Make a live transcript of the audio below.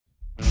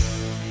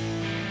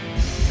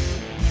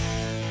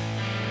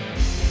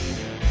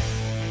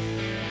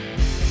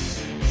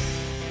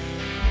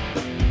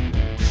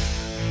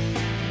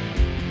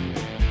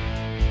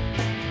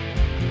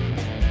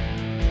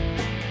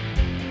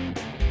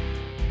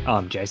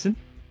I'm Jason.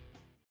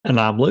 And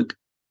I'm Luke.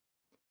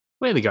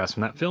 We're the guys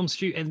from That Film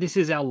Stew, and this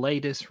is our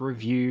latest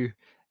review,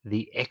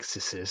 The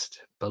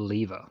Exorcist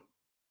Believer.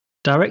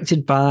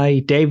 Directed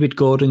by David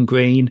Gordon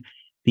Green,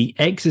 The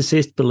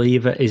Exorcist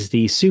Believer is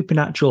the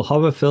supernatural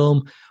horror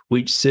film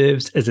which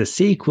serves as a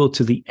sequel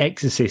to The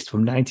Exorcist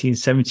from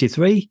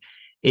 1973.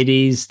 It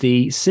is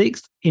the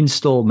sixth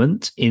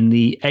installment in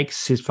the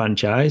Exorcist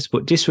franchise,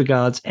 but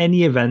disregards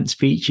any events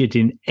featured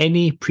in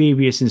any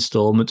previous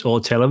installment or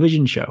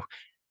television show,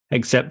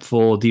 except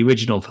for the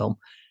original film.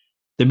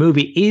 The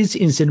movie is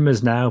in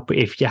cinemas now, but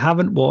if you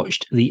haven't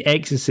watched The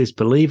Exorcist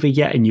Believer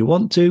yet and you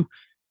want to,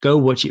 go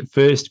watch it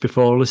first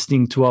before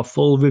listening to our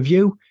full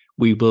review.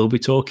 We will be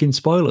talking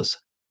spoilers.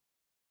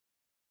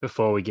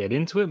 Before we get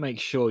into it, make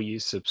sure you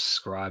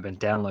subscribe and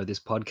download this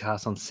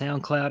podcast on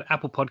SoundCloud,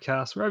 Apple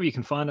Podcasts, wherever you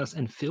can find us,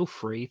 and feel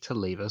free to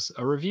leave us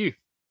a review.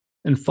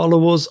 And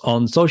follow us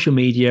on social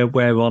media.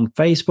 We're on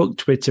Facebook,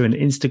 Twitter, and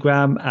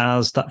Instagram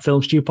as That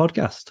Film Stew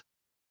Podcast.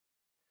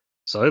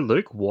 So,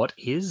 Luke, what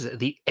is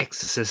The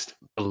Exorcist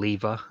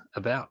Believer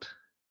about?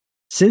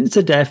 Since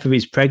the death of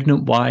his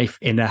pregnant wife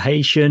in a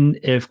Haitian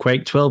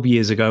earthquake 12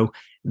 years ago,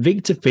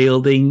 Victor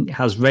Fielding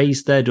has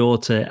raised their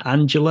daughter,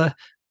 Angela,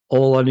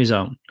 all on his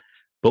own.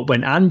 But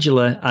when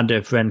Angela and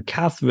her friend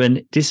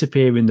Katherine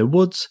disappear in the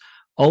woods,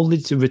 only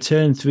to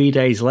return 3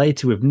 days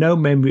later with no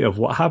memory of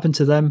what happened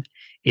to them,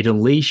 it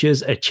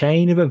unleashes a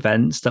chain of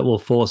events that will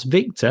force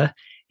Victor,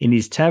 in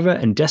his terror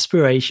and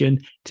desperation,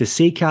 to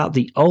seek out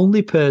the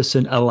only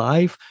person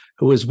alive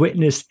who has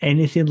witnessed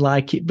anything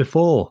like it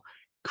before,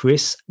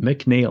 Chris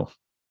MacNeil.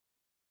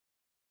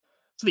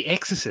 So, The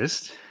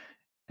Exorcist,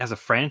 as a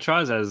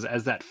franchise,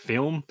 as that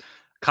film,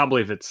 can't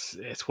believe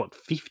it's what,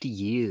 50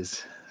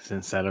 years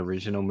since that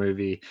original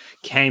movie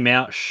came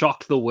out,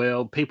 shocked the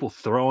world, people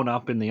throwing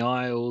up in the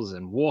aisles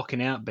and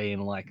walking out being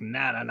like,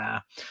 nah,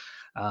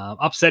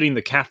 upsetting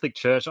the Catholic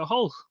Church, a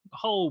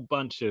whole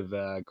bunch of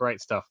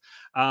great stuff.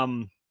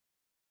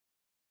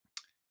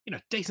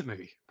 Decent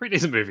movie, pretty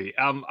decent movie.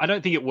 I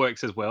don't think it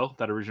works as well,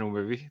 that original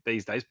movie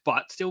these days,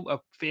 but still a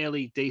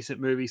fairly decent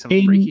movie. Some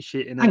freaky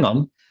shit in it. Hang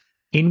on.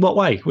 In what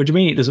way? What do you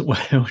mean it doesn't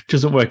work?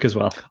 Doesn't work as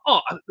well? Oh,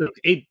 look,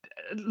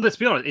 let's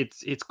be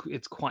honest,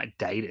 it's quite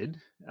dated.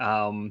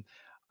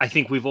 I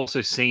think we've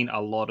also seen a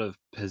lot of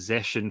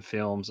possession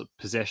films,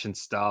 possession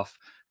stuff,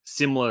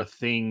 similar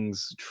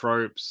things,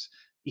 tropes,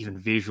 even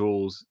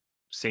visuals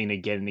seen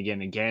again and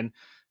again and again,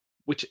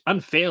 which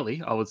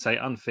unfairly, I would say,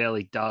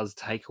 does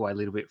take away a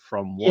little bit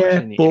from Yeah,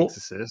 watching The but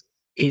Exorcist.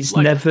 it's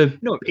Like, never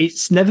no,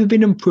 it's never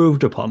been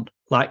improved upon.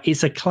 Like,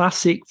 it's a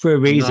classic for a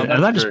no, reason, and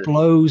that's that just true.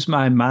 blows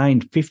my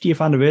mind.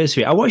 50th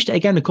anniversary. I watched it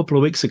again a couple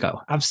of weeks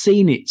ago. I've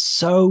seen it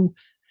so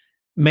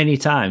many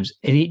times,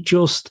 and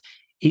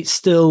it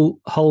still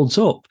holds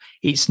up.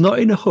 It's not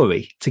in a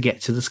hurry to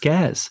get to the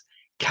scares.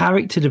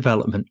 Character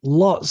development,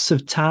 lots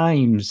of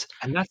times.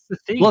 And that's the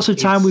thing. Lots of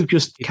time with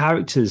just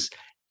characters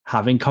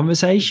having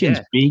conversations,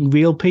 Yeah. being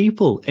real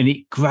people, and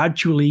it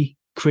gradually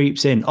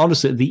creeps in.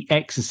 Honestly, The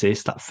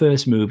Exorcist, that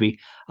first movie,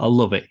 I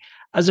love it.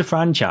 As a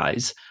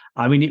franchise,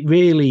 I mean, it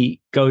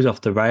really goes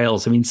off the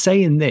rails. I mean,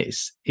 saying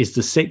this is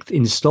the sixth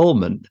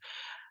installment.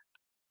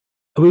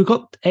 We've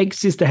got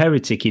Exorcist the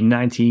Heretic in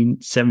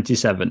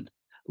 1977.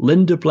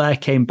 Linda Blair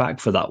came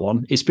back for that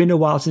one. It's been a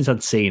while since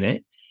I'd seen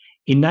it.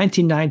 In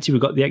 1990, we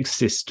got The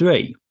Exorcist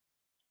 3.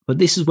 But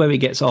this is where it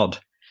gets odd.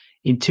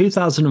 In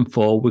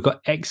 2004, we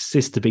got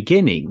Exorcist the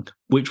Beginning,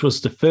 which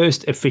was the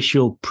first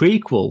official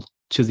prequel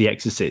to The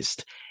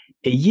Exorcist.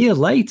 A year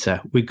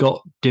later, we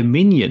got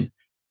Dominion,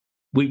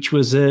 which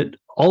was an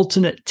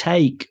alternate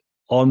take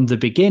on The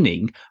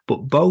Beginning,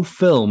 but both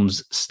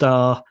films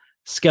star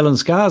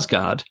Stellan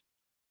Skarsgård,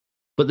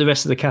 but the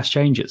rest of the cast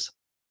changes.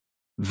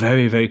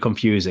 Very, very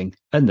confusing.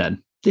 And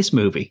then this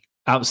movie,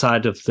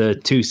 outside of the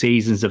 2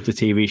 seasons of the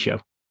TV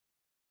show.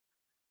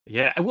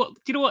 Yeah, well,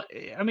 you know what?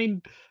 I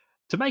mean,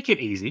 to make it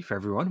easy for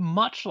everyone,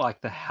 much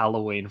like the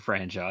Halloween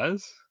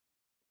franchise,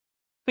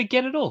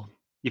 forget it all.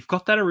 You've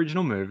got that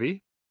original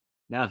movie.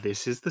 Now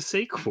this is the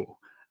sequel.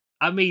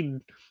 I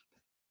mean,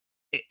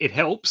 it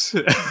helps.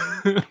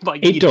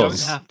 Like, It you don't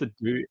does. have to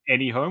do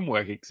any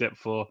homework except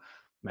for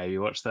maybe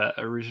watch that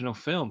original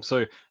film.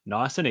 So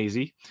nice and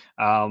easy.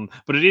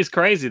 But it is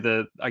crazy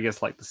that, I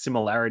guess, like, the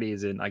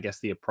similarities in, I guess,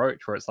 the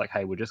approach where it's like,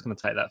 hey, we're just going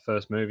to take that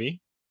first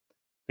movie,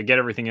 forget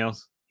everything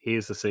else.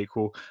 Here's the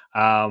sequel.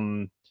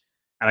 And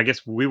I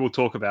guess we will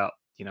talk about,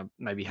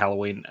 maybe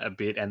Halloween a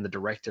bit and the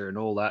director and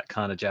all that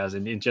kind of jazz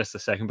in just a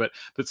second. But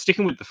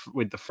sticking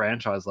with the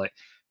franchise, like,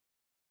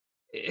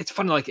 it's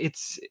funny, like,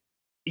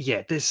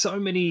 there's so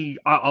many.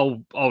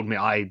 I'll admit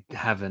I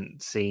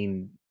haven't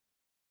seen.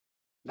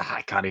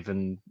 I can't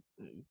even.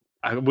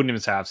 I wouldn't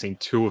even say I've seen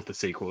two of the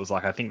sequels.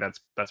 Like, I think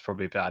that's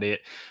probably about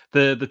it.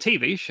 The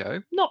TV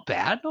show, not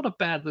bad, not a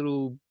bad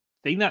little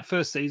thing. That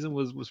first season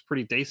was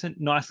pretty decent.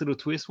 Nice little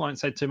twist. Won't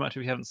say too much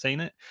if you haven't seen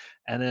it.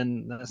 And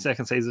then the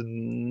second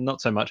season,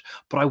 not so much.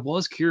 But I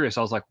was curious.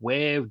 I was like,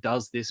 where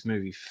does this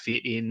movie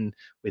fit in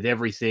with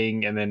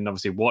everything? And then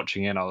obviously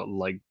watching it, I was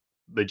like,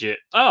 legit.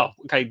 Oh,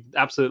 okay,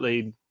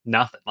 absolutely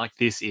nothing. Like,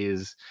 this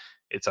is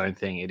its own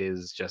thing. It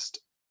is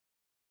just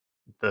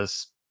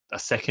this a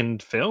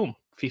second film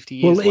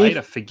 50 Well, years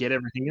later. Forget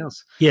everything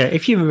else.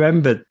 if you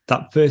remember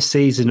that first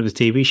season of the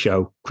TV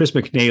show, Chris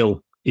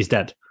MacNeil is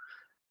dead.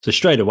 So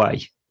straight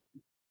away,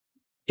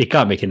 it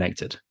can't be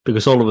connected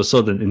because all of a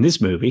sudden in this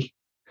movie,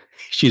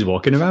 she's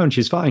walking around,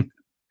 she's fine.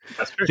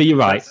 That's true. So you're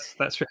right.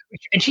 That's true.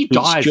 And she It's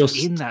dies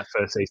just in that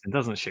first season,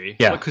 doesn't she?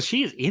 Yeah. Because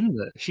she is in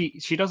the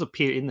she does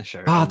appear in the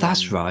show. Oh,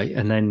 that's right.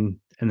 And then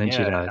she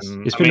yeah, dies.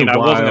 and It's I been mean, a I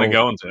wasn't going while. to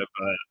go into it,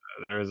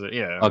 but there is a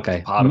it's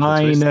Okay, part of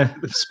the twist. minor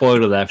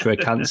spoiler there for a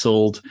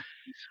cancelled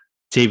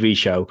TV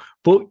show.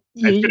 But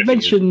It's you been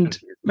a few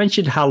years.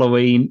 mentioned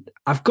Halloween.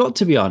 I've got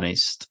to be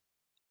honest.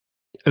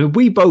 I mean,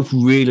 we both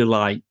really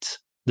liked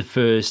the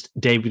first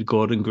David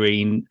Gordon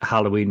Green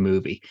Halloween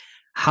movie.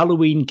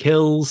 Halloween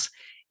Kills.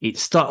 It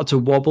started to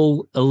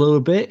wobble a little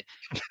bit.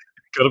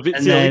 Got a bit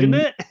silly, didn't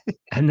it?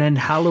 And then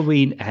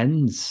Halloween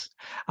Ends.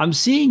 I'm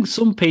seeing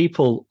some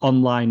people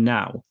online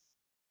now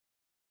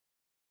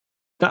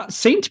that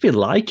seem to be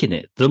liking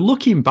it. They're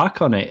looking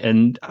back on it,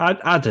 and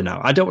I don't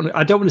know. I don't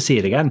want to see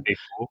it again.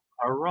 People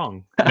are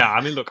wrong. No, I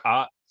mean, look,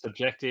 art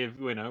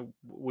subjective. You know,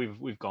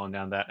 we've gone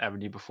down that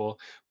avenue before,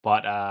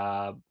 but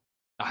I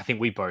think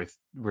we both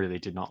really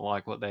did not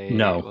like what they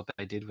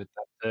did with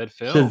that third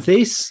So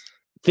film.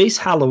 this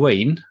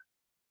Halloween,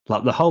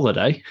 like the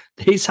holiday,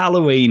 this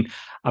Halloween,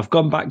 I've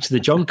gone back to the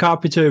John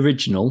Carpenter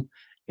original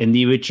in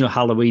the original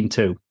Halloween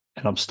 2,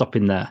 and I'm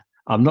stopping there.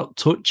 I'm not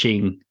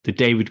touching the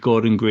David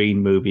Gordon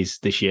Green movies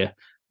this year.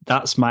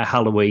 That's my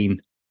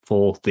Halloween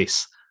for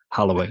this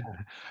Halloween.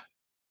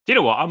 You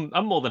know what?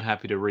 I'm more than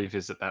happy to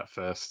revisit that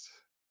first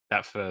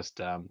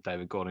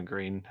David Gordon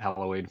Green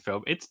Halloween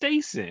film. It's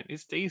decent.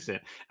 It's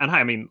decent. And hey,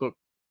 I mean, look,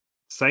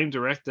 same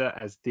director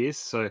as this.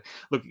 So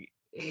look,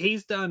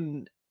 he's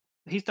done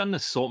an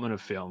assortment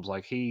of films.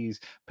 Like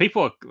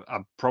people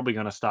are probably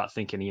going to start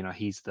thinking,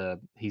 he's the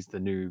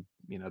new,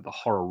 the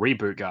horror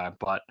reboot guy.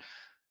 But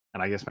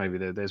and I guess maybe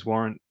there's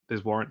warrant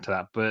to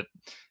that. But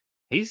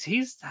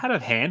he's had a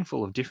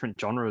handful of different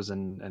genres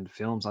and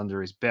films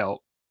under his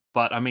belt.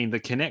 But I mean, the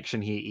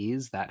connection here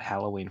is that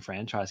Halloween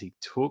franchise. He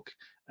took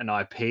an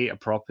IP, a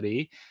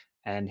property,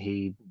 and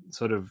he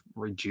sort of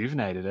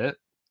rejuvenated it,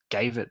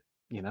 gave it,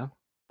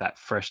 that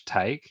fresh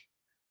take.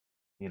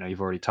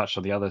 You've already touched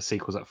on the other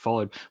sequels that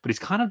followed, but he's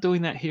kind of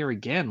doing that here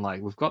again.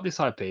 Like, we've got this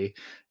IP,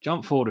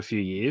 jump forward a few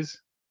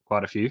years,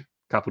 quite a few,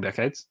 couple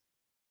decades,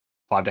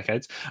 5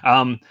 decades.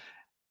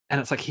 And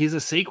it's like, here's a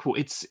sequel.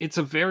 It's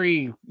a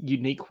very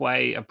unique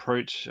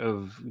approach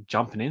of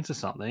jumping into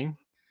something.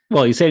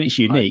 Well, you're saying it's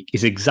unique.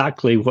 It's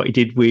exactly what he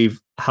did with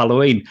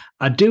Halloween.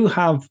 I do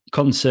have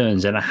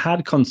concerns, and I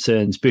had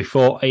concerns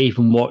before I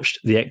even watched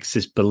The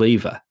Exorcist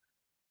Believer,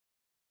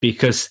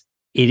 because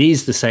it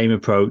is the same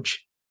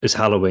approach as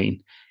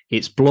Halloween.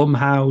 It's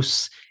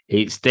Blumhouse.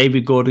 It's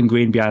David Gordon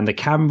Green behind the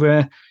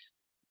camera.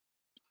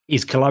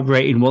 He's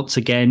collaborating once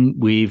again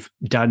with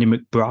Danny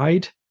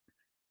McBride.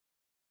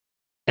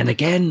 And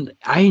again,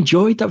 I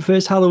enjoyed that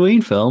first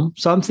Halloween film.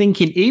 So I'm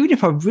thinking, even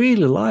if I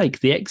really like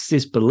The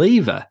Exorcist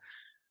Believer,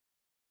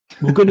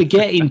 we're going to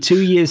get in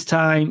 2 years'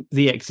 time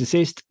The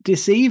Exorcist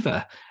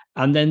Deceiver,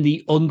 and then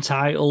the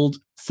untitled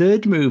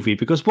third movie.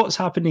 Because what's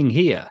happening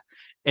here?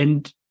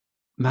 And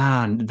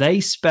man, they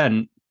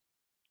spent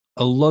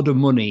a lot of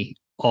money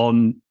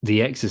on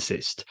The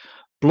Exorcist.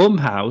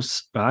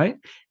 Blumhouse, right?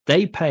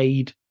 They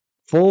paid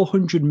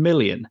 $400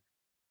 million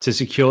to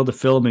secure the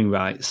filming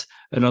rights.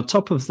 And on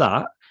top of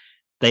that,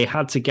 they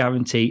had to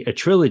guarantee a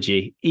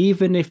trilogy.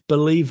 Even if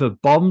Believer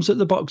bombs at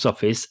the box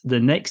office, the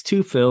next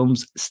 2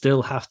 films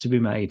still have to be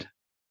made.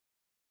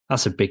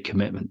 That's a big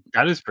commitment.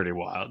 That is pretty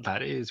wild.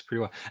 That is pretty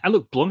wild. And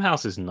look,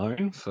 Blumhouse is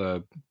known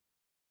for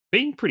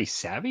being pretty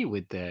savvy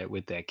with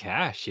their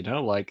cash.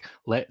 Like,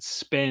 let's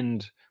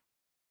spend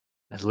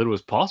as little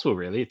as possible,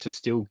 really, to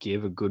still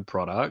give a good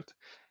product.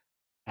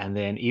 And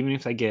then even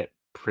if they get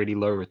pretty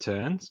low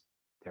returns,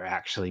 they're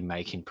actually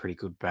making pretty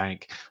good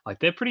bank. Like,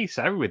 they're pretty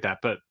savvy with that.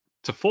 But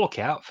to fork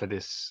out for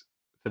this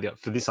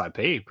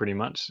IP, pretty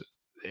much,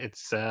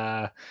 it's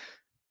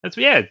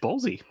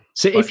ballsy.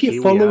 So But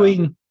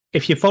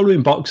if you're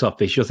following box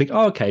office, you'll think,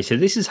 oh, okay, so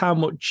this is how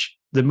much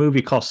the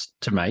movie costs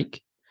to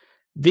make.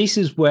 This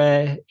is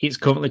where it's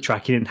currently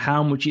tracking and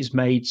how much it's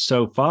made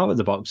so far at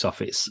the box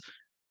office.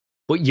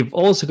 But you've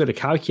also got to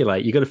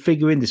calculate. You've got to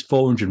figure in this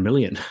 400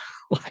 million,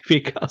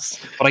 because.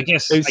 But I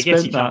guess you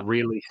can't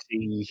really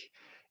see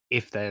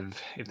if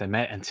they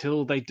met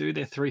until they do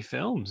their 3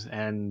 films.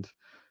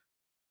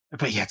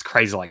 But yeah, it's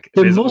crazy. Like,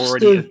 there's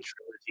already a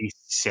trilogy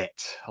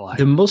set. Like,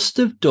 they must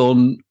have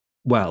done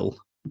well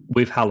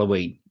with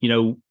Halloween.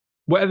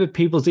 Whatever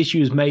people's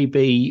issues may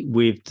be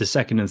with the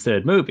second and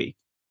third movie,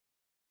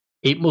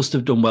 it must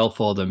have done well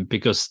for them,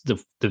 because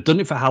they've done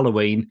it for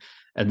Halloween,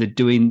 and they're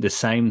doing the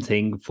same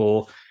thing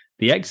for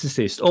The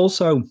Exorcist.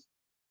 Also,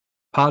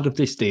 part of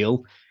this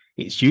deal,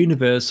 it's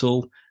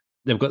Universal.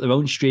 They've got their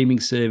own streaming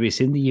service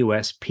in the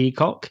US,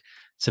 Peacock.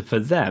 So for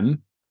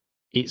them,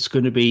 it's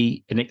going to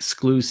be an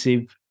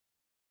exclusive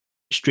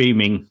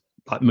streaming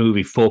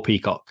movie for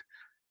Peacock.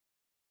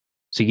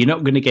 So you're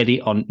not going to get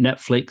it on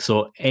Netflix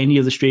or any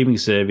other streaming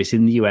service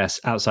in the US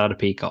outside of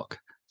Peacock.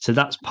 So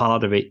that's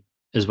part of it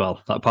as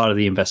well. That part of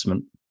the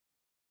investment.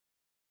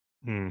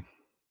 Hmm.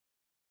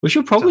 We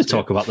should probably Sounds good.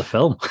 talk about the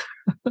film.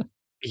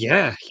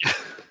 Yeah.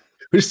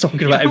 We're just talking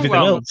You about know, everything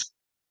else.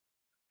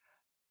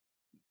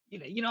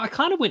 I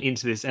kind of went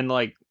into this and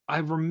like I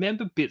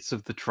remember bits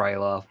of the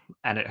trailer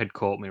and it had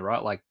caught me,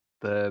 right? Like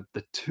the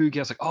two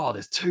girls, like, oh,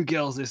 there's two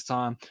girls this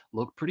time.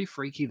 Look pretty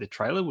freaky. The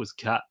trailer was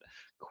cut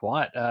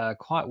quite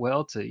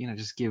well to,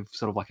 just give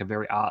sort of like a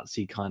very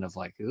artsy kind of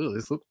like, oh,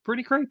 this looks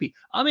pretty creepy.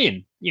 I'm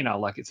in,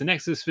 like it's an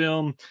Exorcist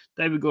film,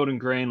 David Gordon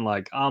Green,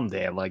 like I'm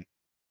there, like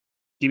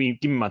give me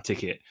my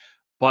ticket.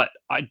 But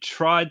I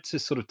tried to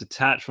sort of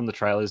detach from the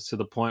trailers to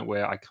the point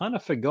where I kind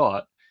of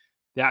forgot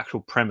the actual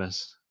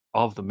premise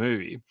of the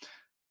movie.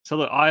 So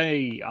look,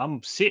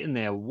 I'm sitting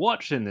there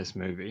watching this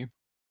movie,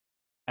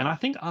 and I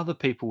think other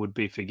people would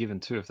be forgiven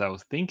too if they were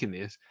thinking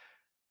this.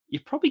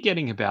 You're probably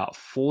getting about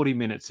 40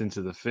 minutes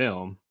into the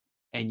film,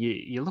 and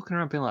you're looking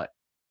around being like,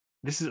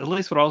 this is at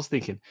least what I was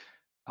thinking.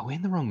 Are we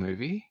in the wrong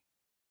movie?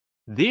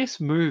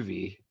 This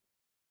movie,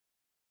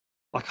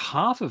 like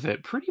half of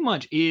it, pretty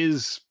much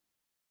is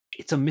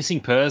it's a missing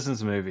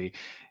persons movie.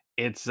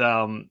 It's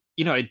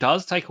it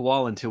does take a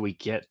while until we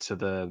get to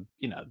the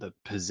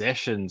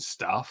possession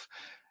stuff.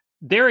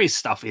 There is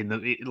stuff in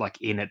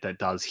it that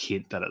does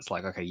hint that it's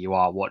like, okay, you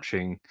are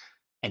watching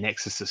an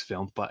Exorcist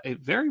film, but it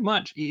very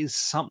much is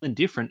something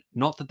different.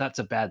 Not that that's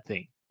a bad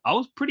thing. I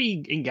was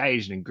pretty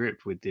engaged and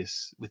gripped with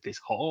this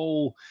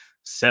whole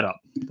setup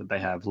that they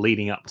have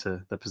leading up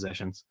to the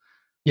possessions.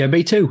 Yeah,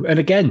 me too. And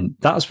again,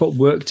 that's what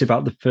worked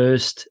about the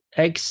first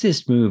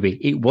Exorcist movie.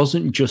 It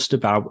wasn't just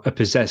about a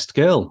possessed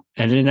girl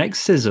and an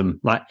exorcism.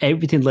 Like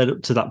everything led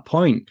up to that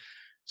point.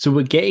 So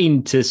we're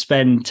getting to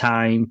spend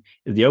time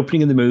at the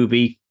opening of the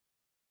movie,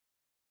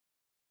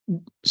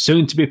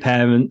 soon to be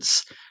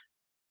parents,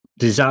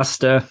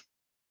 disaster.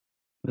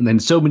 And then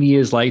so many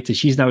years later,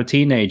 she's now a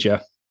teenager.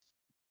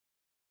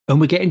 And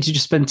we're getting to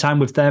just spend time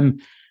with them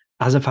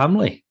as a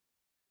family.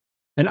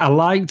 And I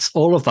liked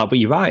all of that, but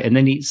you're right. And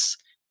then it's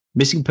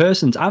missing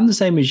persons. I'm the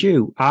same as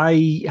you.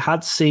 I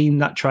had seen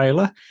that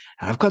trailer,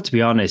 and I've got to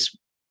be honest,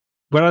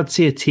 when I'd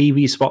see a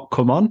TV spot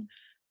come on,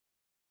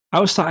 I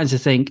was starting to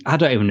think, I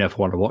don't even know if I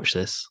want to watch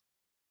this.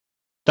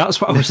 That's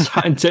what I was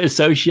starting to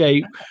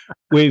associate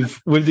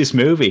with this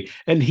movie.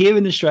 And here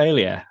in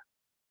Australia,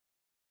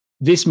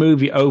 this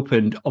movie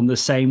opened on the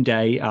same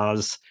day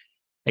as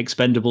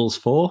Expendables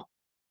 4.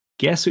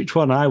 Guess which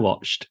one I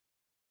watched?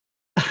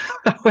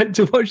 I went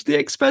to watch The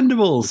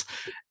Expendables.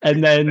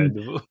 And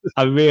then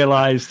I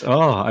realized,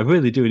 I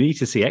really do need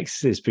to see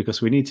Exorcist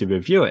because we need to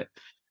review it.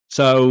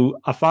 So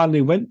I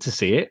finally went to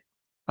see it.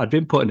 I'd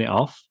been putting it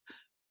off.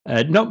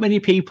 Not many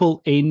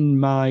people in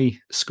my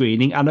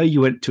screening. I know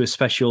you went to a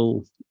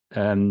special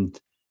early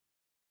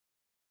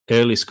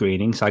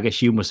screening, so I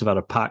guess you must have had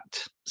a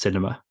packed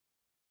cinema.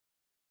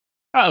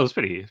 Oh, it was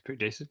pretty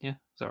decent. Yeah,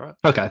 it's all right.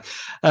 Okay.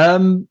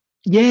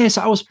 Yes,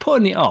 I was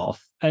putting it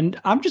off.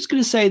 And I'm just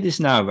going to say this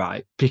now,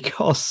 right?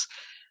 Because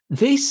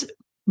this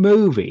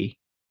movie,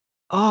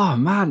 oh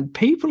man,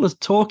 people are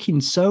talking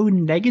so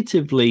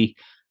negatively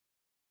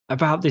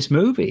about this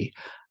movie.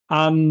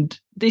 And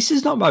this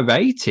is not my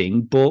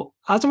rating, but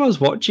as I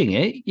was watching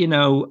it,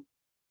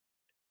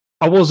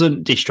 I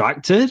wasn't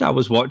distracted. I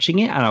was watching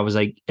it and I was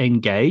like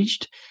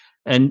engaged.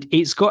 And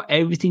it's got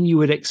everything you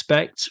would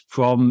expect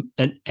from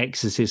an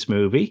Exorcist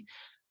movie.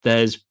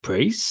 There's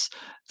priests,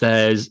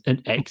 there's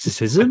an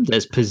exorcism,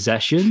 there's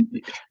possession.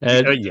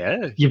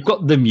 Yeah. You've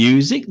got the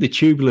music, the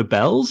tubular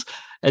bells.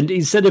 And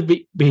instead of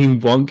it being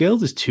one girl,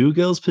 there's two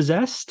girls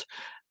possessed.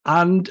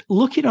 And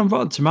looking on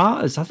Rotten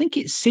Tomatoes, I think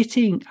it's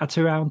sitting at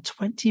around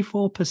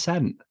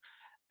 24%.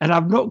 And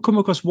I've not come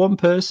across one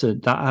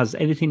person that has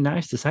anything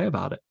nice to say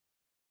about it.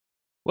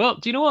 Well,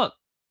 do you know what?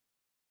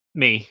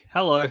 Me.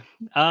 Hello.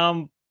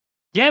 Um,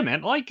 yeah,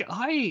 man. Like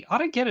I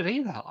don't get it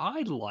either.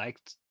 I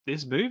liked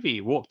this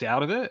movie. Walked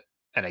out of it,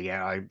 and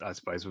again, I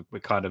suppose we're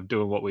kind of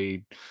doing what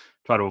we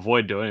try to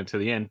avoid doing until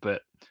the end.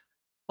 But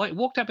like,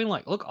 walked out being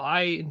like, look,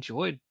 I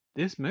enjoyed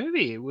this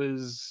movie. It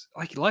was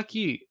like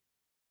you.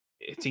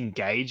 It's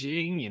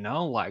engaging.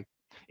 Like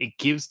it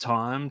gives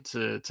time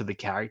to the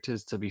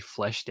characters to be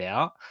fleshed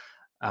out.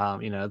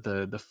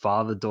 The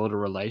father daughter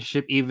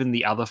relationship, even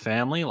the other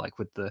family, like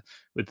with the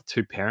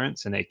two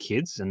parents and their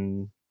kids,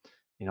 and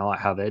like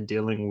how they're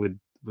dealing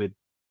with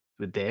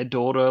their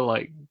daughter,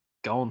 like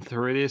going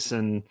through this,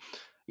 and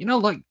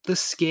like the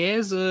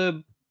scares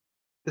are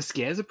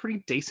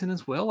pretty decent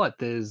as well. Like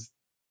there's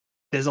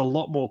a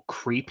lot more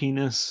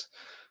creepiness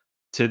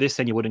to this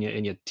than you would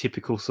in your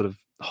typical sort of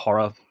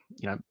horror,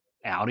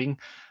 outing.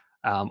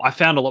 I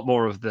found a lot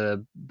more of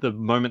the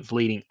moments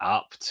leading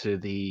up to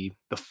the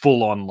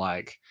full on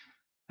like,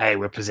 hey,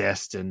 we're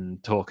possessed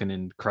and talking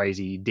in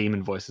crazy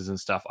demon voices and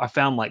stuff. I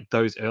found like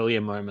those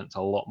earlier moments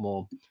a lot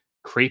more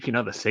creepy.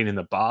 The scene in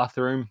the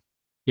bathroom.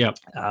 Yeah.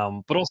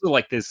 But also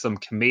like there's some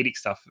comedic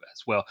stuff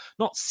as well.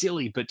 Not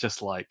silly, but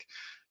just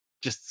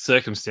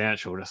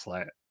circumstantial. Just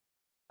like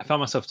I found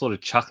myself sort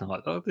of chuckling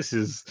like, oh, this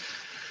is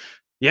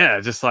yeah,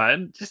 just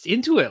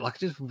into it, like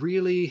just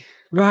really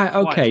Right,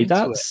 quite okay, into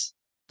it.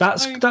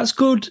 that's Like, that's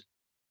good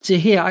to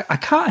hear. I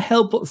can't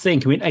help but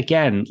think, I mean,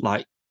 again,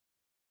 like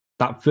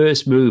that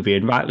first movie,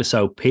 and rightly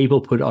so, people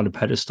put it on a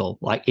pedestal.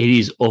 Like it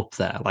is up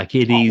there. Like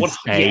it oh, what? is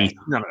Yeah, a no,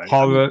 no, no. I mean,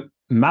 horror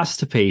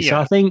masterpiece. So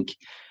yeah, I think,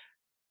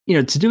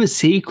 to do a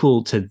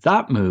sequel to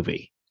that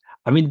movie,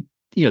 I mean,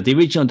 the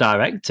original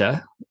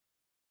director,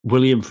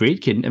 William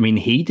Friedkin, I mean,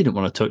 he didn't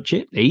want to touch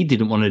it. He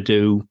didn't want to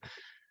do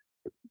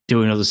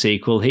another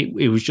sequel.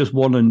 It was just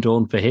one and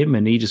done for him,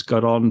 and he just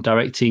got on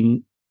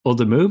directing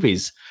other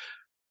movies.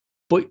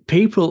 But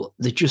people,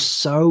 they're just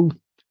so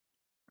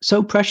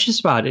precious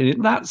about it.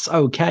 And that's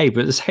okay,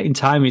 but at the same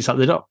time, it's like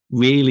they're not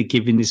really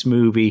giving this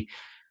movie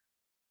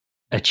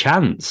a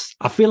chance.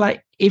 I feel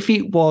like if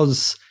it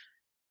was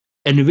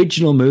an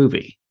original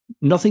movie,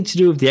 nothing to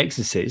do with The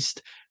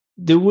Exorcist,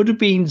 there would have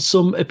been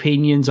some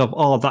opinions of,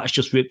 oh, that's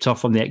just ripped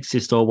off from The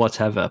Exorcist or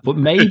whatever. But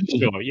maybe,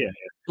 sure, yeah.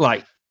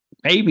 like,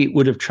 maybe it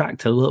would have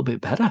tracked a little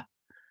bit better.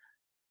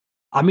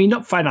 I mean,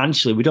 not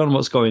financially, we don't know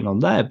what's going on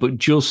there, but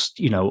just,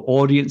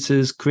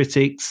 audiences,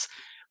 critics,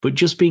 but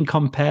just being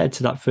compared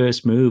to that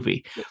first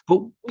movie. Look, But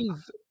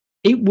we've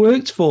it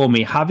worked for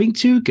me having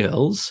two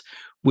girls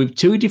with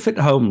two different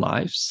home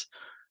lives.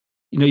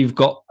 You've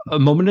got a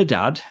mum and a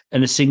dad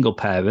and a single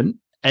parent,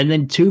 and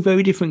then two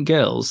very different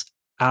girls,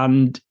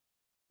 and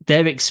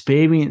their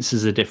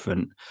experiences are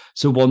different.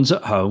 So one's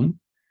at home,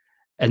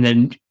 and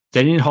then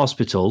in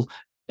hospital.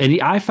 And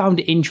I found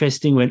it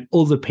interesting when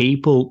other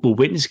people were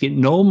witnessing it.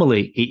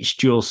 Normally, it's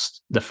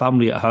just the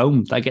family at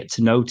home that get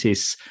to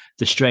notice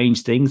the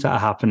strange things that are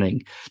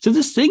happening. So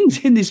there's things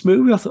in this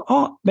movie I thought,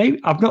 oh, maybe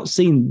I've not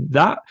seen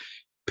that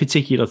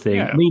particular thing.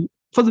 I yeah. mean,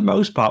 for the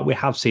most part, we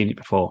have seen it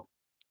before.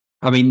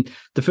 I mean,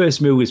 the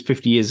first movie was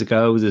 50 years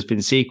ago. There's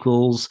been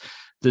sequels.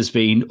 There's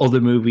been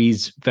other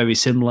movies very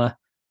similar.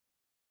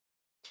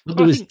 But But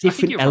there was I think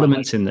different you're right. Like,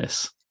 elements in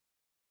this.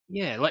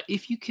 yeah, like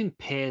if you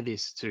compare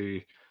this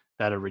to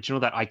that original,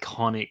 that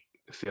iconic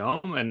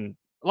film, and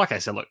like I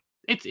said, look,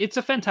 it's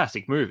a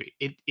fantastic movie.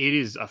 It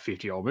is a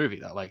 50-year-old movie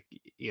though. Like,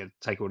 yeah,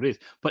 take what it is.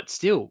 But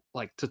still,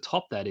 like to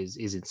top that is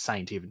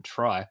insane to even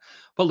try.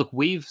 But look,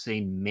 we've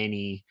seen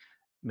many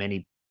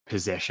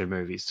possession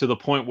movies to the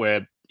point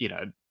where,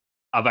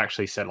 I've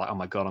actually said like, oh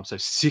my god, I'm so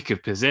sick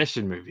of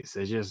possession movies.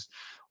 They're just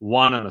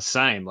one and the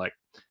same. Like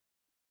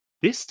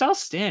this does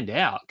stand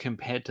out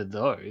compared to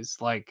those.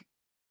 Like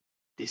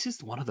this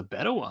is one of the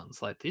better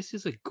ones. Like this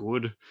is a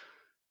good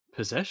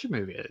possession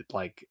movie.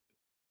 Like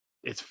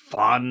it's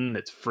fun,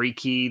 it's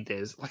freaky.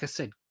 There's like I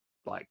said,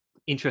 like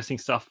interesting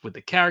stuff with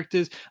the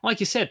characters. Like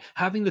you said,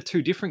 having the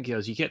two different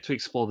girls, you get to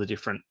explore the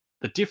different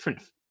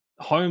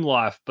home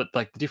life, but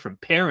like the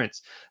different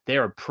parents,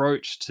 their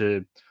approach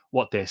to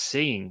what they're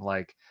seeing.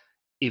 Like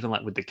even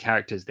like with the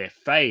characters, their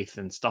faith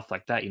and stuff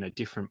like that.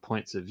 Different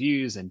points of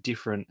views and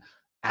different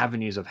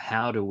avenues of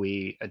how do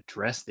we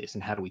address this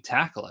and how do we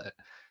tackle it.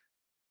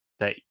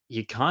 That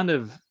you kind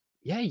of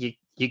yeah,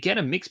 you get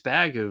a mixed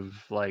bag of,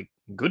 like,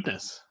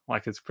 goodness.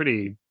 Like, it's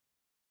pretty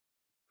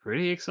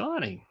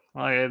exciting.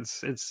 Like,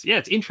 it's yeah,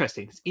 it's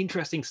interesting. It's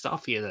interesting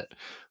stuff here that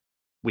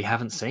we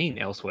haven't seen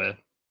elsewhere.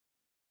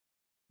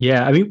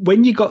 Yeah, I mean,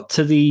 when you got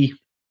to the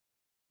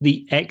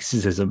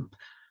exorcism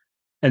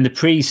and the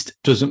priest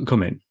doesn't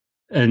come in,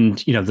 and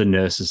the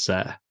nurse is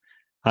there,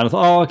 and I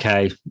thought, oh,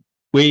 okay,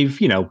 we've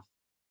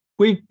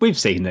we've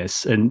seen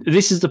this, and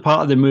this is the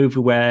part of the movie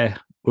where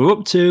we're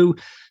up to.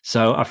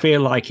 So I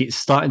feel like it's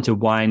starting to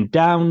wind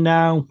down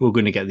now. We're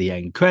going to get the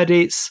end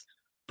credits,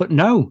 but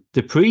no,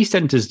 the priest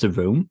enters the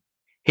room.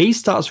 He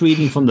starts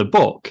reading from the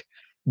book.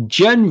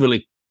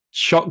 Generally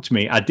shocked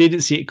me. I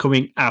didn't see it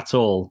coming at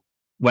all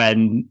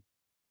when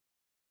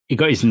he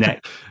got his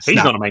neck He's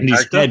not snapped a main and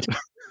his character. head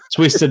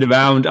twisted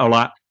around. I'm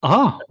like,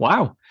 oh,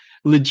 wow.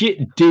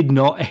 Legit did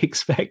not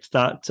expect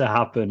that to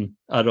happen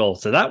at all.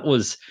 So that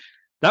was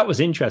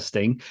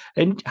interesting.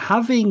 And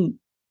having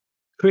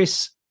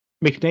Chris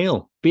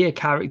MacNeil be a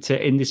character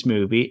in this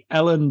movie,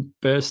 Ellen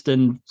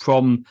Burstyn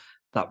from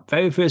that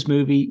very first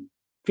movie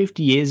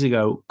 50 years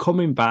ago,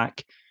 coming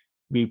back,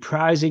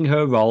 reprising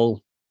her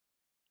role,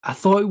 I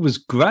thought it was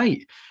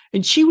great.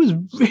 And she was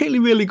really,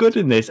 really good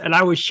in this. And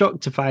I was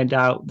shocked to find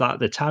out that at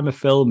the time of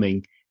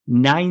filming,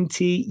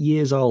 90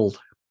 years old.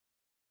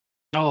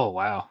 Oh,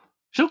 wow.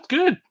 She looks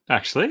good,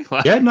 actually,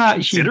 Yeah, like,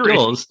 no, she considering.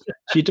 does.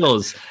 She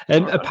does.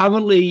 And Alright.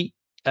 apparently,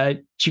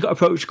 she got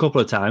approached a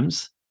couple of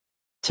times,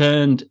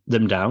 turned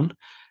them down.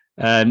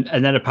 And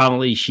then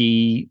apparently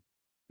she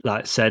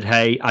like said,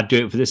 "Hey, I'd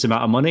do it for this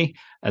amount of money,"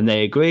 and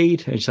they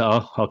agreed. And she said,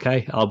 "Oh,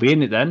 okay, I'll be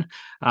in it then."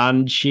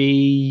 And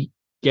she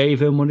gave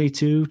her money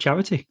to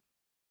charity.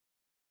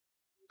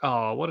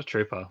 Oh, what a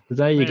trooper. So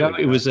there you There go.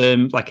 we It go. was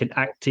like an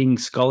acting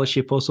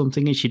scholarship or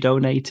something, and she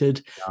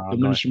donated Oh, the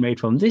money nice. she made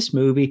from this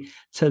movie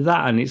to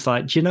that. And it's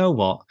like, do you know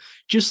what?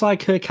 Just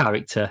like her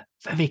character,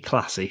 very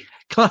classy,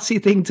 classy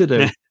thing to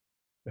do.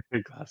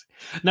 Very classy.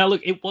 Now,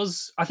 look,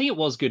 I think it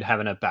was good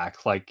having it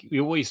back. Like, we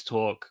always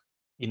talk,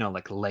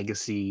 like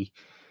legacy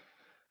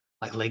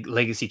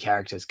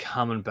characters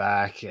coming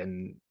back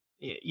and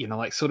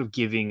like sort of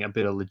giving a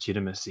bit of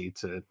legitimacy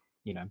to,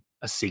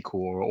 a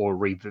sequel or a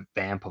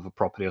revamp of a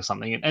property or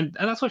something. And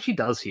that's what she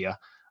does here.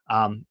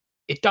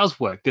 It does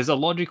work. There's a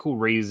logical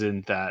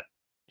reason that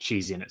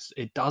she's in it.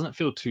 It doesn't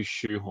feel too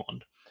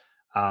shoehorned.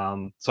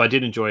 So I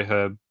did enjoy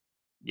her,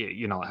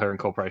 her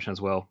incorporation as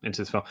well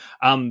into this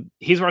film.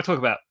 Here's where I talk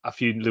about a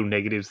few little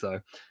negatives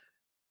though.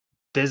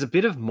 There's a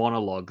bit of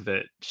monologue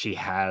that she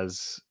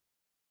has.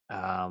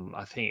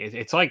 I think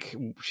it's like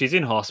she's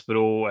in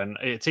hospital, and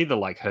it's either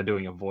like her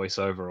doing a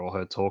voiceover or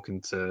her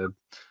talking to,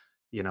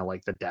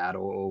 like the dad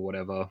or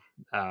whatever,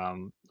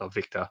 of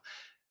Victor,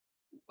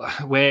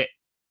 where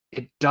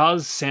it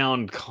does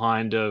sound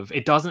kind of.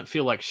 It doesn't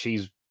feel like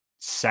she's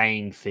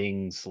saying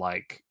things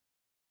like.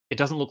 It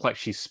doesn't look like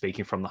she's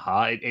speaking from the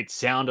heart. It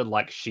sounded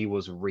like she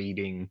was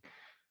reading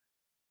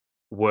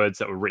words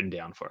that were written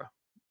down for her,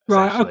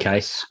 Right. essentially, a Okay. I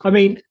script.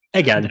 mean,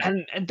 again,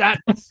 And that,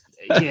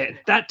 yeah,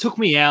 that took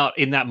me out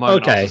in that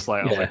moment. okay. I was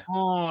like, Yeah.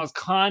 "Oh, it's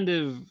kind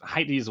of," I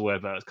hate to use the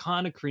word, but it's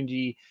kind of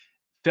cringy.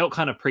 Felt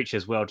kind of preachy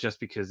as well, just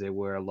because there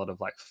were a lot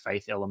of, like,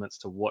 faith elements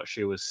to what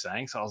she was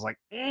saying. So I was like,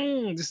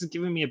 this is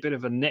giving me a bit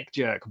of a neck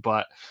jerk."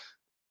 But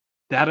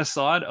that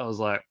aside, I was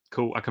like,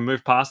 "Cool, I can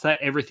move past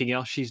that." Everything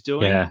else she's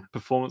doing, Yeah.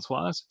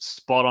 performance-wise,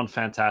 spot on,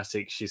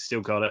 fantastic. She's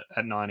still got it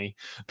at 90.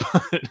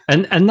 But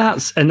And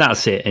that's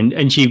it.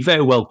 And she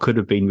very well could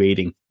have been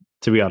reading,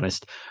 to be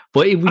honest.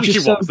 But it was I mean, she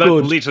just so was. That's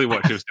good. literally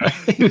what she was doing.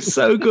 It was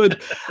so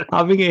good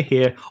having her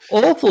here.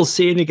 Awful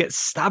seeing her get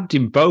stabbed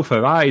in both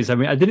her eyes. I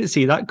mean, I didn't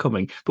see that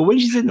coming. But when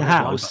she's in the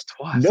Not once,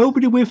 but house, twice.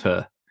 nobody with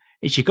her,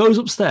 and she goes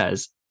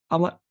upstairs,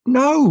 I'm like,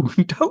 no,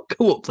 don't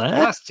go up Well, there.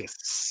 that's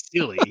just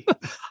silly.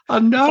 I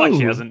It's like she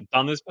know. hasn't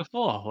done this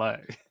before,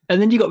 like. And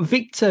then you got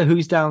Victor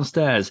who's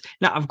downstairs.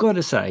 Now I've got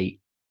to say,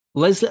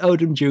 Leslie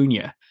Odom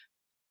Jr.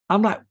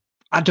 I'm like,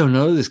 I don't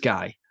know this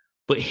guy,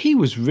 but he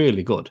was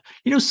really good.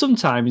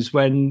 Sometimes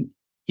when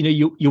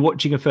you're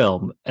watching a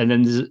film and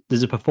then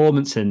there's a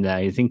performance in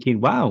there, you're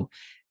thinking, wow,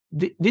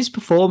 this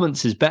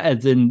performance is better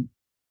than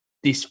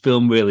this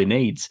film really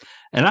needs.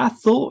 And I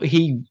thought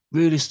he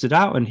really stood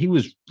out and he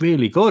was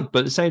really good. But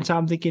at the same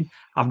time, thinking,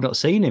 I've not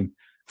seen him.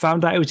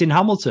 Found out he was in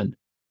Hamilton.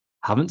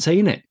 Haven't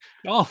seen it.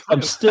 Oh,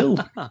 I'm still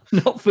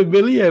not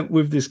familiar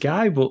with this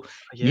guy, but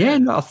yeah, yeah.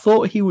 no, I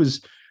thought he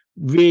was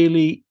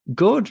really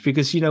good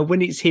because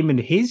when it's him and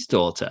his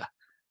daughter,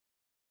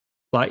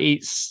 like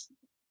it's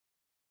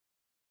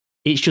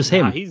just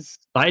Nah, him.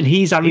 Like, and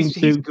he's having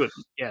he's to. good.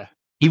 Yeah.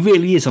 He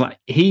really is. Like,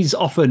 he's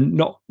often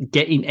not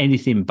getting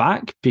anything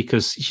back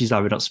because she's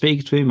either not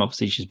speaking to him.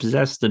 Obviously, she's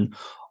possessed and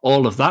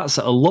all of that.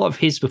 So a lot of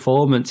his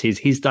performance is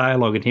his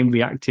dialogue and him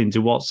reacting to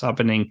what's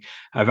happening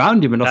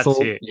around him. And I That's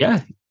thought, it.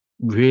 yeah,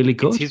 really It's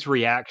good. his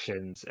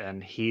reactions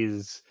and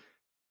his,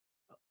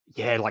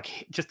 yeah,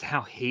 like, just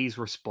how he's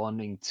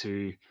responding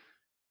to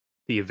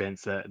the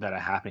events that are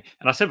happening.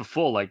 And I said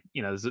before, like,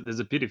 there's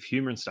a bit of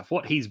humor and stuff.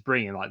 What he's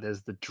bringing, like,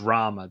 there's the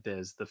drama,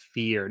 there's the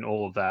fear, and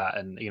all of that,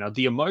 and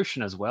the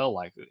emotion as well.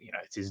 Like,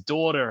 it's his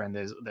daughter, and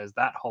there's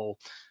that whole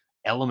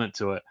element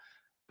to it.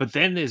 But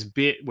then there's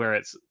bits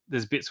where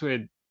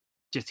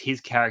just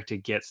his character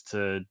gets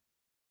to,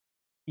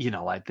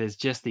 like, there's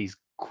just these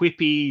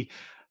quippy,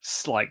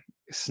 like,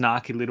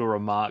 snarky little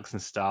remarks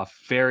and stuff.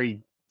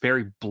 Very,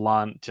 very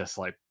blunt. Just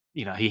like,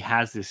 he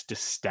has this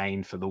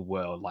disdain for the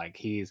world. Like,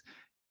 he's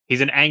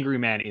an angry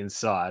man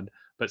inside,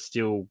 but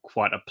still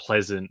quite a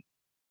pleasant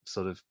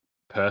sort of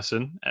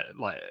person,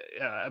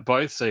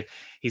 both. So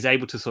he's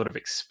able to sort of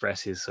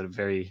express his sort of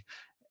very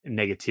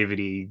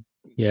negativity,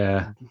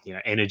 Yeah.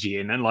 energy,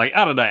 and like,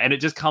 I don't know, and it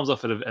just comes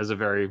off as a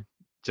very,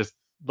 just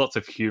lots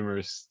of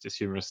humorous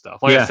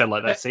stuff. Like I Yeah. said,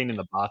 like that scene in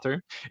the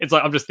bathroom. It's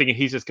like I'm just thinking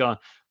he's just going,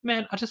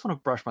 man, I just want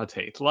to brush my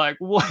teeth. Like,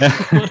 what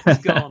what is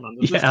going on?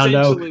 That's Yeah, I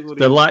know. essentially what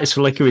The he's lights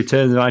flicker,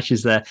 return the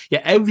ashes there.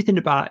 Yeah, everything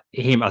about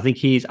him, I think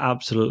he's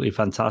absolutely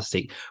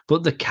fantastic.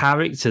 But the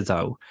character,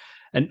 though,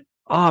 and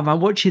I'm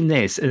watching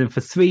this, and then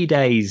for 3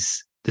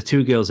 days, the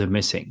two girls are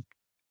missing.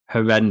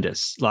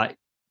 Horrendous. Like,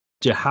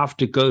 to have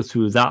to go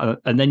through that,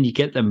 and then you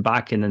get them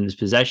back, and then there's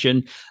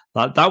possession.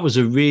 Like, that was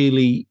a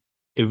really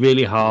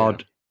yeah.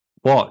 hard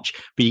watch.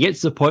 But you get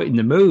to the point in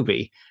the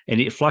movie, and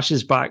it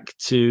flashes back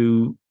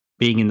to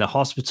being in the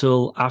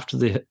hospital after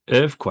the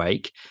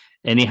earthquake,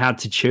 and he had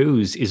to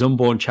choose his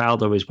unborn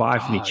child or his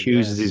wife, and he Oh,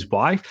 chooses yes. his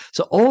wife.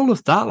 So all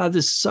of that, like,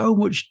 there's so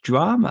much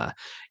drama.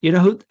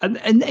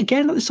 And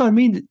again, that's what I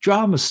mean, the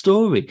drama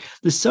story.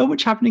 There's so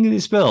much happening in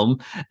this film,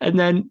 and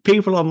then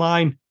people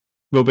online,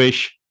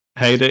 rubbish,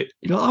 hate it.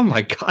 Oh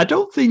my god, I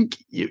don't think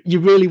you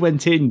really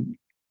went in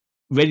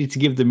ready to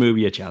give the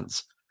movie a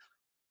chance.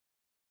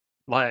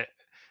 Like,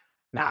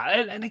 nah,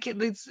 and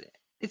again,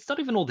 it's not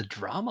even all the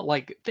drama.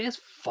 Like, there's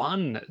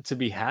fun to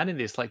be had in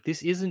this. Like,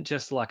 this isn't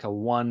just like a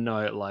one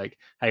note, like,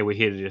 hey, we're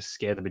here to just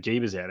scare the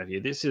bejeebers out of you.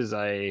 This is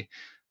like,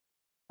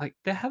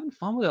 they're having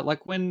fun with it.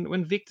 Like,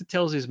 when Victor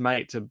tells his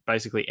mate to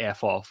basically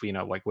F off,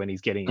 like when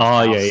he's getting his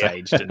Oh house yeah,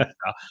 saged and yeah.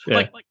 stuff. Yeah.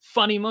 Like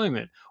funny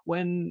moment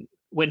when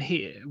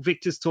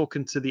Victor's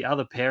talking to the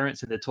other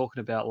parents and they're talking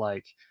about,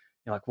 like,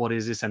 like, what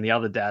is this? And the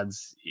other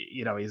dad's,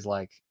 he's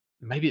like,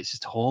 maybe it's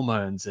just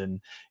hormones and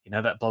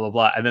that blah blah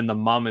blah. And then the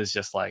mum is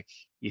just like,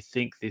 you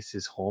think this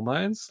is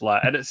hormones?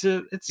 Like, and it's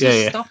Yeah, just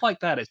yeah. stuff like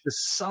that. It's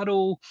just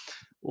subtle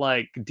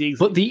like digs.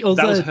 But the That was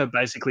other, her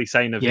basically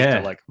saying to Victor,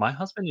 yeah. like, my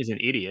husband is an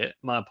idiot.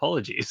 My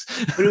apologies.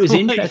 But it was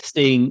Like,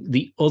 interesting,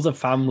 the other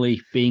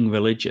family being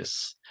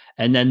religious.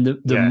 And then the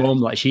yeah. mum,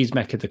 like, she's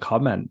making the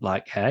comment,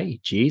 like, hey,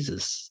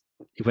 Jesus,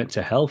 he went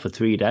to hell for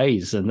 3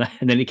 days. And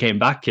then he came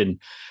back and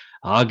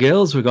our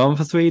girls were gone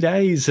for 3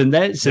 days. And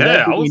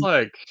Yeah, I was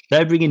like,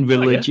 they're bringing I guess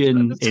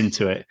religion that's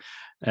into it.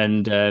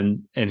 And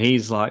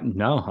he's like,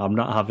 no, I'm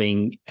not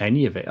having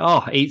any of it.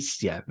 Oh,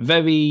 it's, yeah,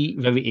 very,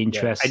 very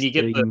yeah. And you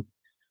get interesting.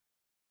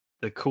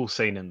 the cool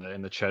scene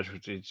in the church,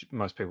 which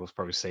most people have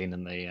probably seen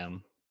in the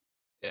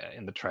yeah,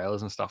 in the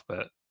trailers and stuff.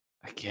 But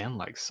again,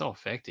 like, so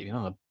effective,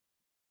 the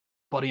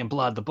body and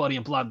blood, the body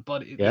and blood,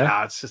 body. Yeah.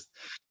 Yeah, it's just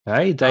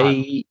Hey, uh,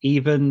 they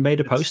even made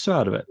a it's poster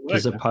out of it. work,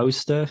 There's a man.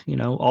 poster,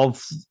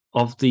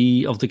 of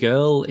the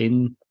girl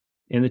in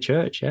the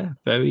church. Yeah,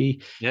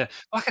 very, Yeah,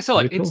 like I said,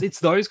 like very cool. it's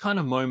those kind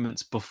of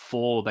moments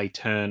before they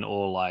turn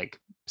all like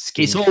It's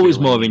skin always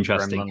more peeling and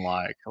interesting.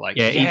 gremlin like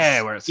Yeah,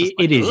 yeah, where it's just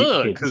like it is. It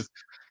ugh, is.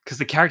 because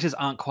the characters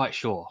aren't quite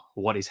sure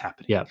what is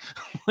happening. Yeah.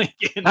 Like,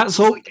 and it's That's just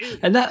all, like ew.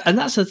 and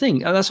that's the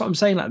thing, and that's what I'm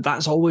saying. Like,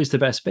 that's always the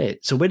best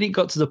bit. So when it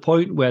got to the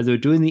point where they were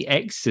doing the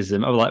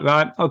exorcism, I was like,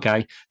 right,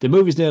 okay, the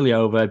movie's nearly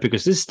over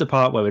because this is the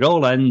part where it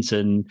all ends,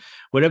 and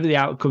whatever the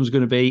outcome's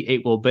going to be,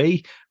 it will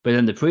be. But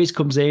then the priest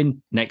comes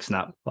in, next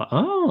snap, like,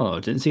 oh,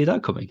 didn't see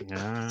that coming.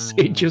 So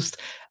it Yeah. just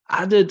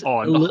added Oh,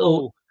 a and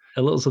little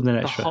something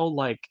the extra. whole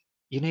like,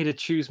 you need to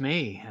choose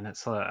me, and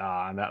it's like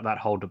and that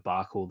whole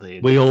debacle,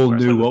 We all where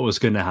it's knew like, what was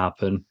going to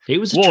happen. It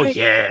was a well, trick.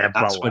 yeah,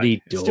 but That's what like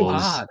he it's too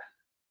does. hard.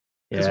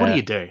 Because what do Yeah,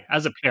 you do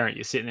as a parent?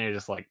 You're sitting there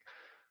just like,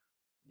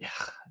 yeah,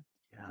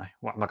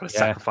 well, I'm not going to yeah.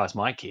 sacrifice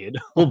my kid.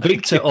 Well, Like,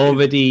 Victor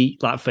already,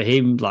 like, for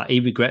him, like, he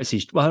regrets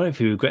his. Well, I don't know if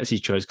he regrets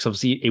his choice because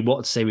obviously he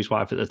wanted to save his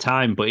wife at the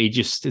time, but he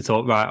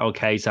thought, right,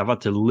 okay, so I've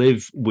had to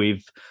live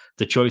with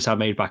the choice I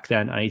made back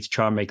then. I need to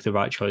try and make the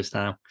right choice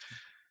now.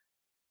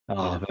 yeah,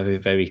 Oh, very,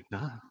 very,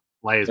 nah,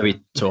 layers, man.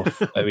 very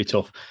tough, very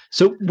tough.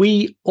 So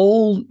we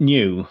all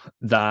knew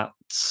that.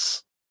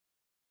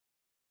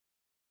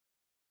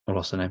 I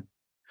lost the name.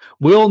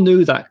 We all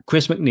knew that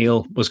Chris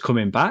MacNeil was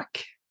coming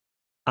back.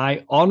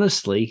 I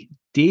honestly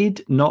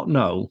did not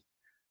know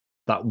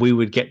that we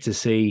would get to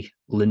see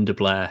Linda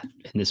Blair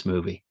in this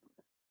movie.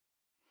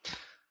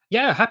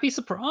 Yeah, happy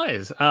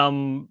surprise. I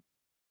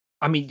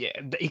mean, yeah,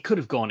 it could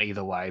have gone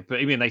either way, but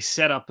I mean, they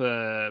set up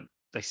the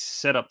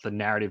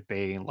narrative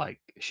being like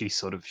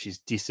she's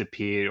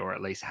disappeared or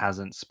at least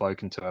hasn't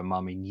spoken to her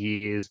mum in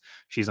years.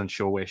 She's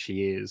unsure where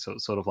she is, so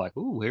it's sort of like,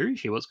 oh, where is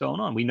she? What's going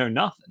on? We know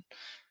nothing.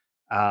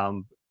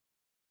 Um,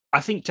 I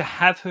think to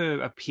have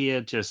her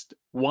appear just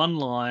one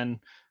line,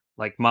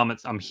 like "Mum,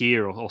 I'm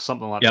here" or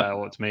something like Yep. that,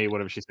 or "It's me,"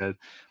 whatever she said.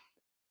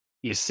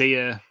 You see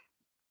her,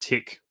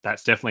 tick.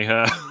 That's definitely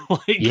her.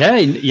 Like, Yeah,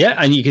 yeah,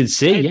 and you can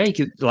see, and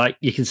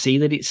you can see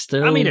that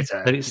I mean, it's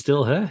her. it's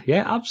still her.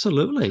 Yeah,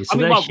 absolutely. I So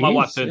mean, there my she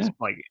wife is. said, Yeah.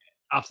 like,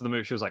 after the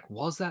movie, she was like,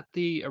 "Was that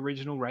the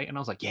original rate?" And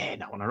I was like, "Yeah,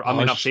 no." And I Oh,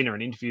 mean, I've seen her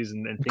in interviews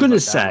and I'm things gonna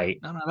like that. I was like, say,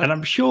 "No, no, and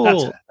that's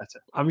her. That's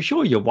her." I'm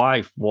sure your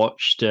wife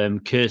watched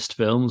Cursed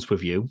Films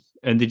with you,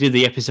 and they did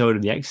the episode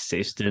of The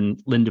Exorcist,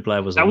 and Linda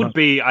Blair was That on that, would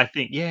be, I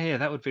think, yeah,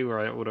 that would be where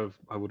I would have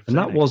and seen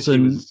that her because she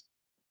wasn't was.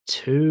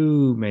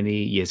 too many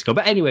years ago.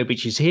 But anyway, but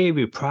she's here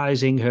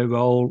reprising her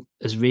role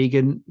as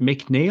Regan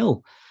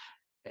MacNeil.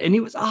 And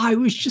it was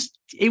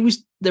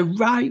the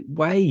right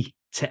way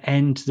to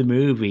end the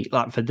movie.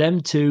 Like, for them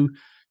to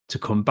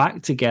come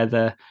back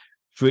together,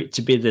 for it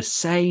to be the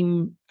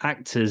same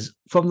actors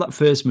from that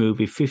first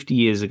movie 50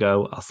 years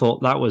ago. I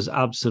thought that was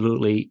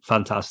absolutely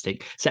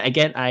fantastic. So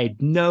again, I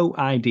had no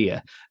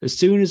idea. As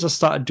soon as I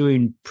started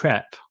doing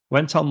prep,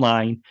 went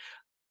online,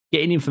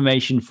 getting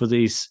information for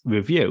this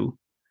review,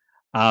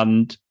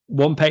 and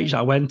one page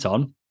I went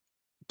on,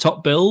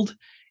 top build,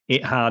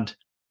 it had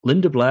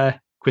Linda Blair,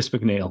 Chris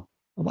MacNeil.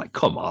 I'm like,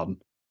 come on,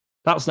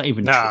 that's not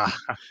even true. Nah.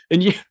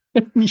 And you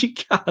you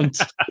can't.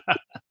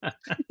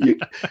 You,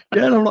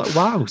 yeah, and I'm like,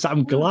 wow. So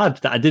I'm glad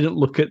that I didn't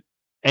look at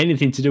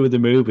anything to do with the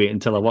movie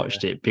until I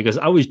watched it because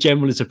I was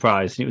genuinely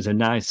surprised, and it was a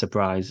nice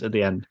surprise at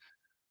the end.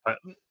 But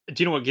do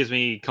you know what gives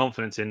me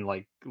confidence in,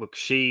 like, look,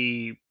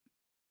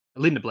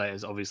 Linda Blair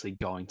is obviously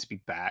going to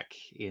be back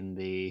in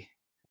the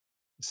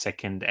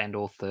second and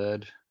or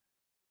third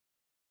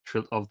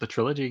of the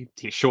trilogy.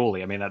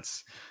 Surely, I mean,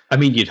 that's I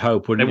mean, you'd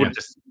hope, they wouldn't you? wouldn't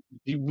just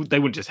they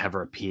wouldn't just have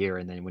her appear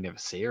and then we never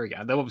see her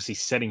again. They're obviously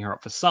setting her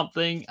up for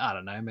something. I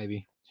don't know.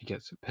 Maybe she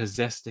gets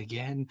possessed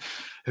again.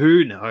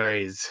 Who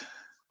knows? Who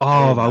Oh,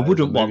 I knows? The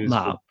wouldn't want movies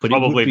that, will but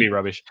probably be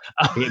rubbish.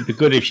 it'd be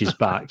good if she's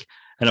back.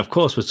 And of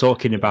course, we're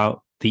talking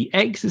about The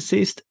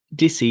Exorcist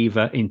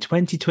Deceiver in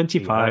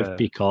 2025 Yeah.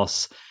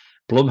 because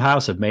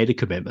Blumhouse have made a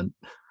commitment.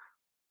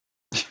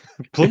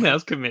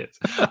 Blumhouse commits.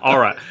 All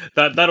right,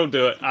 that'll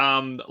do it.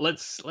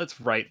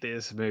 Let's rate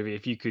this movie.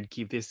 If you could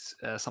give this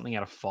something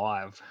out of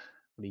 5,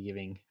 what are you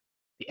giving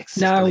The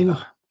Exorcist Now,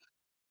 Believer?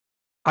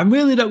 I'm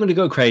really not going to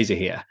go crazy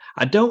here.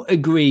 I don't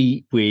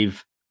agree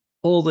with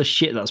all the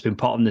shit that's been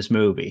put on this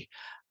movie,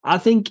 I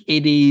think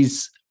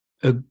it's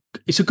a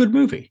good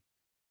movie.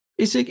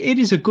 It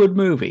is a good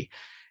movie.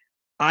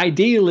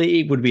 Ideally,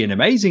 it would be an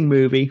amazing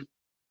movie.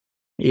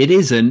 It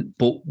isn't,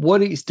 but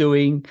what it's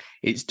doing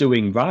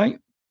right.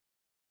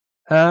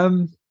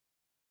 When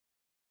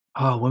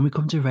we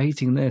come to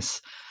rating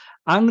this,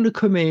 I'm going to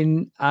come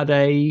in at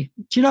a.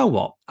 Do you know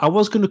what? I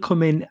was going to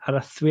come in at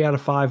a 3 out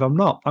of 5. I'm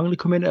not. I'm going to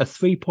come in at a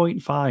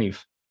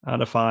 3.5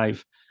 out of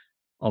 5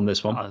 on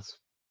this one. Oh, that's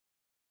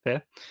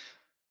fair.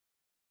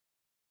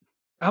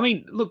 I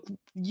mean, look,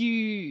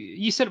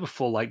 you said it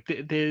before. Like,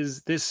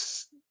 there's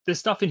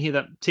stuff in here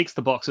that ticks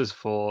the boxes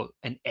for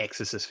an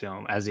Exorcist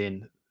film, as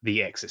in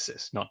The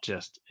Exorcist, not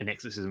just an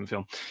exorcism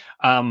film.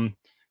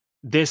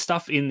 There's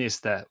stuff in this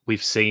that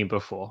we've seen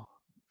before,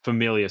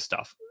 familiar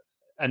stuff,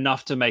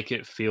 enough to make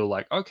it feel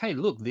like, okay,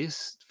 look,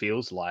 this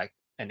feels like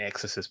an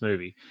Exorcist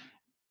movie.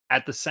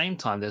 At the same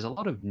time, there's a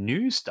lot of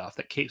new stuff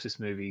that keeps this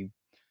movie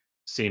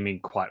seeming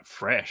quite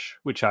fresh,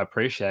 which I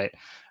appreciate.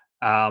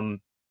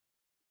 Um,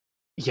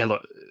 yeah,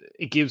 look,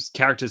 it gives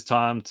characters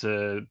time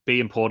to be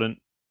important.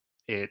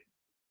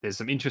 There's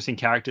some interesting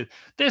characters.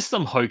 There's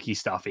some hokey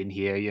stuff in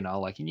here,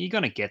 like, and you're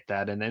gonna get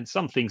that, and then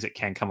some things that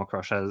can come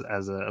across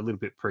as a little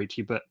bit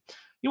preachy. But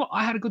you know what?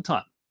 I had a good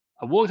time.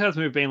 I walked out of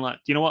the movie being like,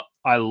 you know what?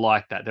 I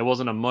like that. There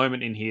wasn't a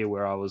moment in here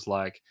where I was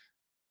like,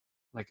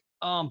 oh,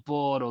 I'm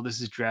bored or this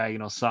is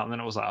dragging or something.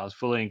 And it was like I was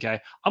fully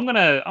engaged. I'm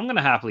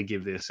gonna happily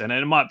give this, and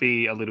it might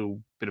be a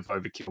little bit of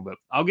overkill, but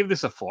I'll give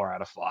this a 4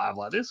 out of 5.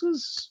 Like, this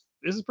is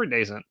pretty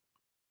decent.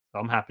 So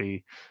I'm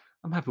happy.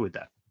 I'm happy with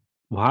that.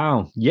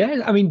 Wow.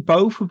 Yeah, I mean,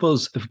 both of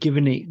us have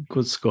given it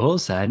good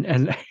scores then.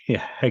 And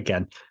yeah,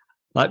 again,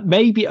 like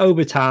maybe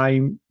over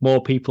time,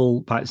 more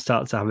people might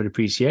start to have an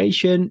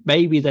appreciation.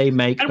 Maybe they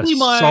make And a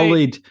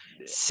solid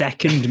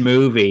second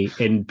movie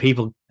and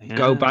people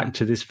go back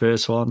to this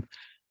first one.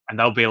 And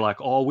they'll be like,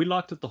 "Oh, we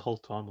liked it the whole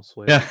time." I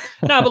swear. Yeah.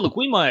 No, but look,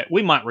 we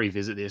might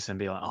revisit this and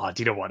be like, "Oh,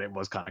 do you know what? It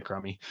was kind of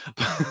crummy."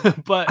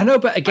 But I know,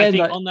 but again,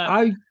 like, on that,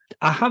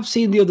 I have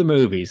seen the other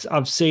movies.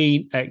 I've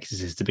seen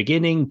Exorcist, the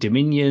beginning,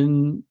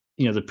 Dominion,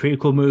 the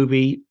prequel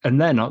movie,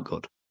 and they're not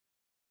good.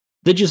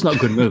 They're just not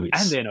good movies.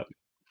 And they're not.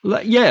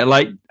 Like, yeah,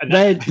 like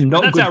they're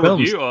not that's good our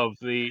films. review of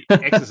the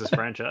Exorcist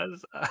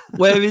franchise.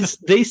 Whereas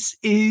this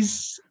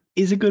is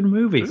a good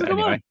movie. This is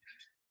anyway.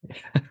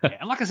 Yeah,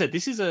 and like I said,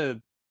 this is a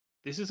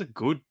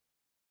good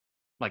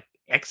like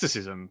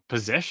exorcism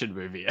possession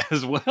movie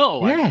as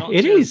well. Like, yeah,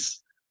 it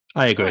is.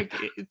 I agree. Like,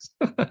 it's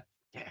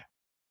yeah,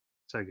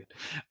 so good.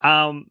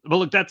 But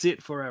look, that's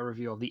it for our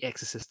review of The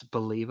Exorcist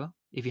Believer.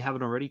 If you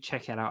haven't already,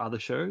 check out our other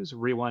shows,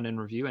 Rewind and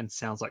Review and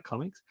Sounds Like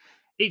Comics.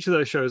 Each of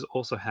those shows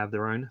also have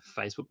their own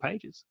Facebook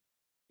pages.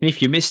 And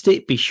if you missed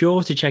it, be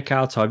sure to check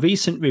out our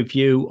recent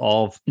review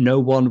of No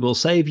One Will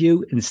Save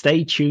You and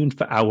stay tuned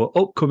for our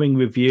upcoming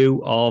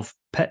review of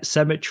Pet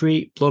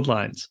Sematary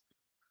Bloodlines.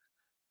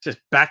 Just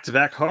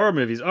back-to-back horror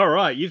movies. All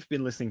right, you've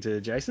been listening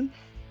to Jason.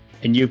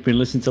 And you've been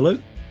listening to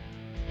Luke.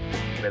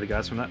 We're the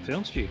guys from That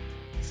Film Stew.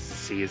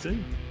 See you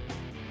soon.